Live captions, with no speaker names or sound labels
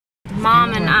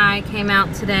Mom and I came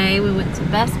out today. We went to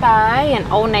Best Buy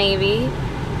and Old Navy,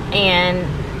 and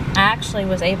I actually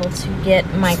was able to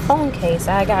get my phone case.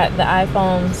 I got the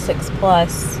iPhone 6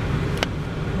 Plus,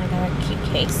 and I got a cute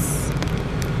case.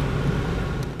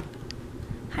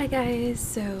 Hi guys,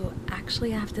 so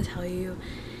actually I have to tell you,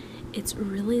 it's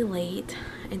really late.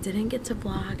 I didn't get to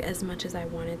vlog as much as I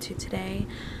wanted to today,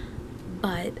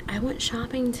 but I went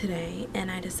shopping today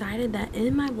and I decided that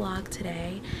in my vlog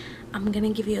today, I'm gonna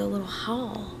give you a little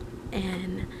haul,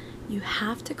 and you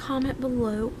have to comment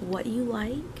below what you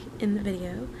like in the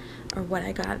video or what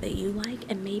I got that you like,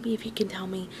 and maybe if you can tell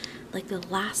me like the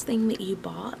last thing that you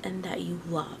bought and that you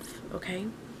love, okay?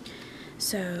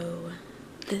 So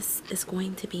this is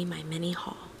going to be my mini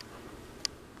haul.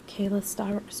 Okay, let's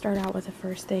start out with the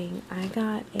first thing. I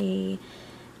got a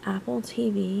Apple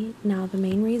TV. Now the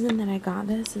main reason that I got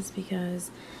this is because,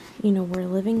 you know, we're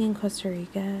living in Costa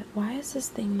Rica. Why is this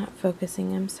thing not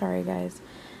focusing? I'm sorry guys.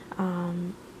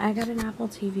 I got an Apple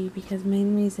TV because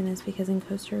main reason is because in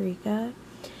Costa Rica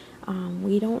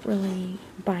we don't really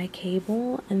buy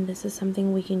cable, and this is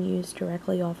something we can use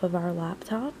directly off of our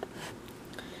laptop.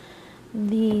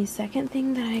 The second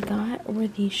thing that I got were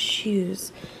these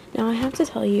shoes. Now I have to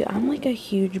tell you, I'm like a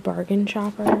huge bargain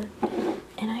shopper,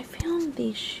 and I found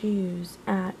these shoes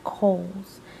at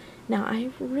Kohl's. Now I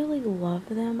really love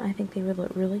them. I think they would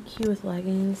look really cute with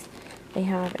leggings. They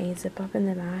have a zip up in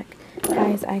the back.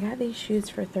 Guys, I got these shoes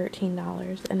for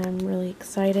 $13 and I'm really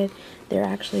excited. They're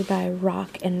actually by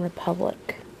Rock and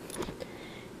Republic.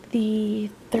 The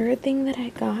third thing that I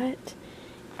got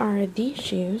are these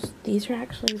shoes. These are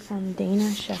actually from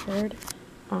Dana Shepherd.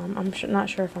 I'm not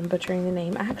sure if I'm butchering the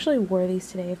name. I actually wore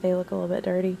these today if they look a little bit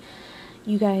dirty.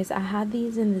 You guys, I had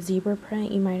these in the zebra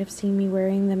print. You might have seen me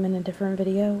wearing them in a different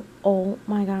video. Oh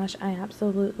my gosh, I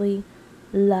absolutely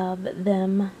love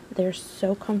them. They're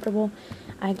so comfortable.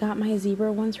 I got my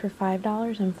zebra ones for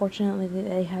 $5. Unfortunately,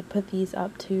 they had put these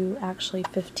up to actually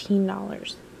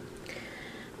 $15.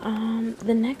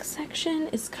 The next section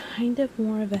is kind of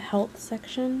more of a health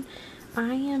section.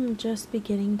 I am just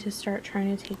beginning to start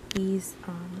trying to take these.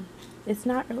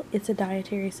 It's a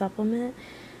dietary supplement,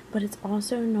 but it's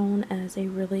also known as a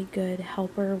really good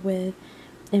helper with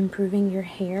improving your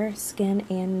hair, skin,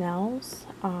 and nails.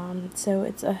 So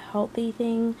it's a healthy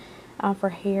thing for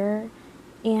hair,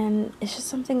 and it's just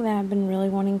something that I've been really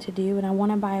wanting to do, and I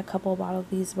want to buy a couple of bottles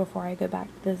of these before I go back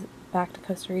to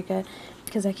Costa Rica,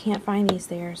 because I can't find these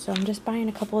there. So I'm just buying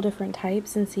a couple of different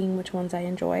types and seeing which ones I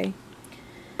enjoy.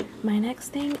 My next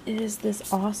thing is this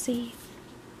Aussie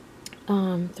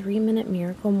 3-minute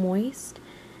Miracle Moist.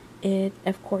 It,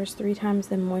 of course, 3 times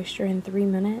the moisture in 3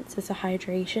 minutes. It's a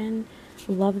hydration.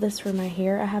 Love this for my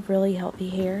hair. I have really healthy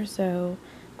hair, so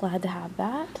glad to have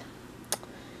that.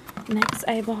 Next,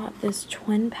 I bought this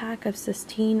twin pack of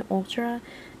Sistine Ultra.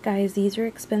 Guys, these are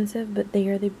expensive, but they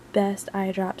are the best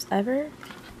eye drops ever.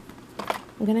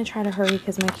 I'm going to try to hurry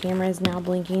because my camera is now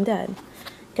blinking dead.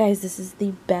 Guys, this is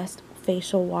the best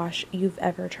facial wash you've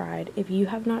ever tried. If you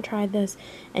have not tried this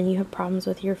and you have problems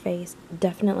with your face,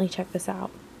 definitely check this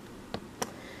out.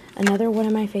 Another one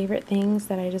of my favorite things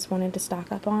that I just wanted to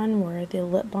stock up on were the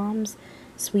lip balms.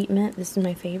 Sweet Mint, this is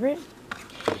my favorite.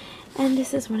 And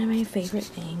this is one of my favorite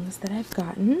things that I've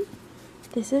gotten.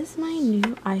 This is my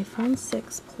new iPhone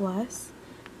 6 Plus.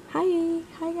 Hi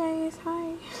guys,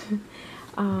 hi.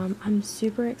 I'm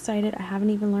super excited. I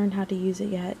haven't even learned how to use it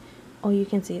yet. Oh, you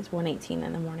can see it's 1:18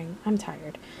 in the morning. I'm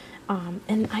tired.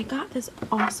 And I got this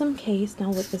awesome case. Now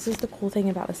look, this is the cool thing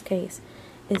about this case,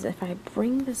 is if I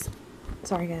bring this,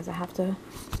 sorry guys, I have to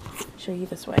show you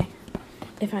this way.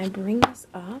 If I bring this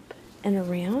up and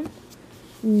around,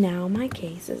 now my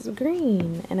case is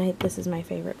green, and this is my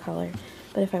favorite color.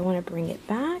 But if I want to bring it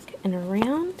back and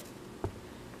around,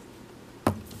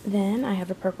 then I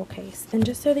have a purple case. And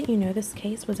just so that you know, this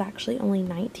case was actually only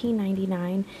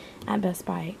 $19.99 at Best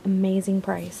Buy. Amazing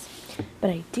price. But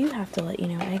I do have to let you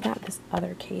know, I got this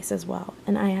other case as well,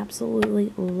 and I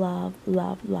absolutely love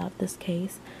this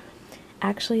case.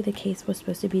 Actually, the case was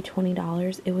supposed to be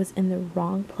 $20. It was in the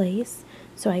wrong place,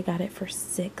 so I got it for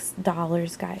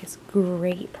 $6, guys.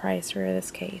 Great price for this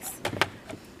case.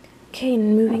 Okay,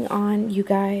 moving on, you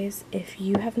guys. If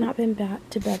you have not been back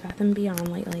to Bed Bath & Beyond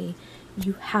lately,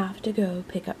 you have to go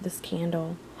pick up this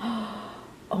candle.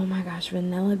 Oh my gosh,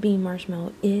 Vanilla Bean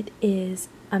Marshmallow. It is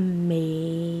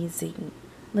amazing.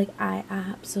 Like, I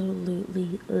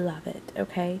absolutely love it,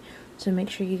 okay? So make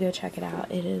sure you go check it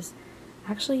out. It is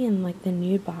actually in like the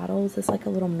nude bottles. It's like a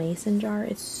little mason jar.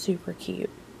 It's super cute.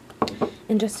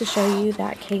 And just to show you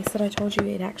that case that I told you,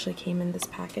 it actually came in this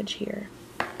package here.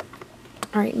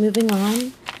 Alright, moving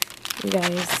on. You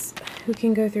guys, who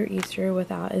can go through Easter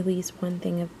without at least one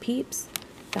thing of Peeps.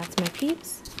 That's my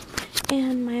Peeps.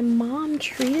 And my mom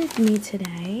treated me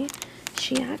today.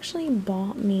 She actually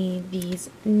bought me these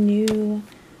new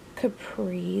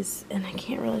capris, and I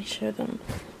can't really show them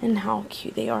and how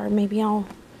cute they are. Maybe I'll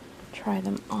try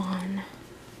them on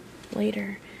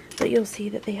later, but you'll see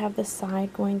that they have the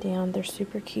side going down. They're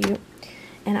super cute,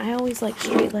 and I always like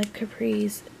straight leg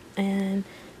capris. And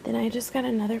then I just got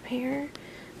another pair,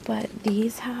 but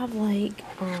these have like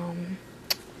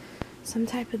some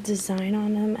type of design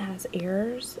on them. It has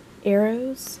arrows.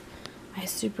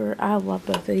 I love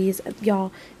both of these.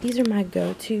 Y'all, these are my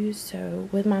go-tos. So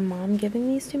with my mom giving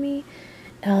these to me,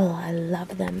 oh, I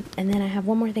love them. And then I have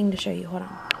one more thing to show you. Hold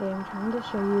on. Okay, I'm trying to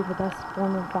show you the best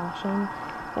form of fashion.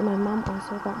 But my mom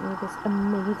also got me this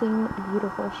amazing,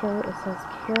 beautiful shirt. It says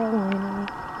Carolina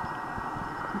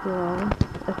Girl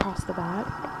across the back.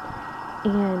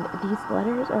 And these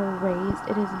letters are raised.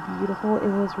 It is beautiful. It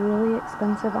was really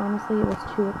expensive. Honestly, it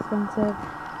was too expensive.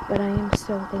 But I am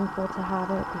so thankful to have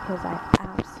it because I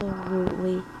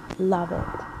absolutely love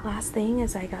it. Last thing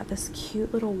is I got this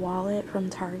cute little wallet from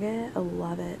Target. I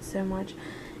love it so much.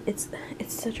 It's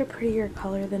such a prettier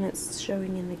color than it's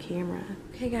showing in the camera.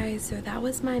 Okay guys, so that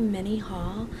was my mini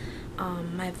haul.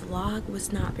 My vlog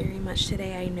was not very much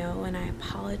today, I know, and I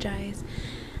apologize.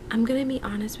 I'm gonna be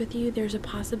honest with you, there's a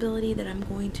possibility that I'm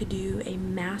going to do a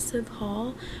massive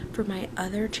haul for my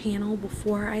other channel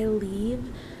before I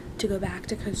leave to go back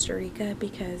to Costa Rica,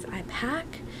 because I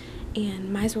pack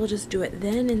and might as well just do it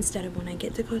then instead of when I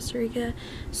get to Costa Rica.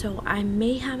 So I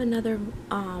may have another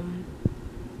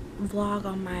vlog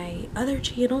on my other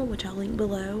channel, which I'll link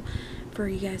below, for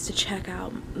you guys to check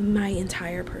out my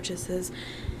entire purchases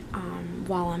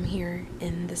while I'm here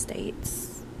in the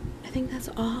States. I think that's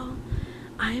all.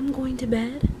 I am going to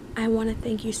bed. I want to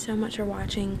thank you so much for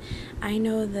watching. I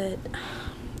know that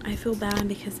I feel bad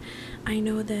because I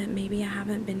know that maybe I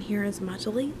haven't been here as much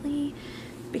lately,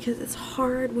 because it's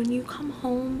hard when you come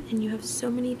home and you have so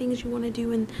many things you want to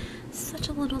do in such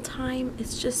a little time.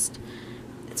 It's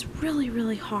really,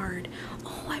 really hard.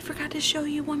 Oh, I forgot to show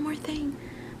you one more thing.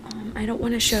 I don't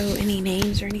want to show any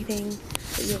names or anything,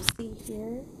 but you'll see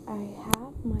here I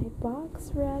have my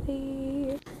box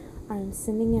ready. I'm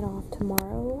sending it off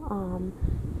tomorrow.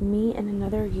 Me and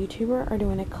another YouTuber are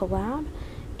doing a collab,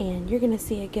 and you're gonna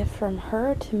see a gift from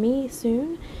her to me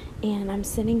soon, and I'm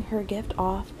sending her gift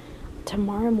off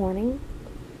tomorrow morning,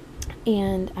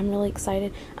 and I'm really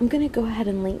excited. I'm gonna go ahead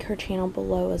and link her channel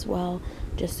below as well,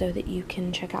 just so that you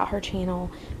can check out her channel,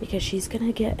 because she's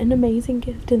gonna get an amazing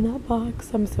gift in that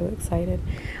box. I'm so excited.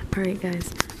 Alright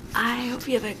guys, I hope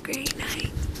you have a great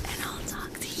night.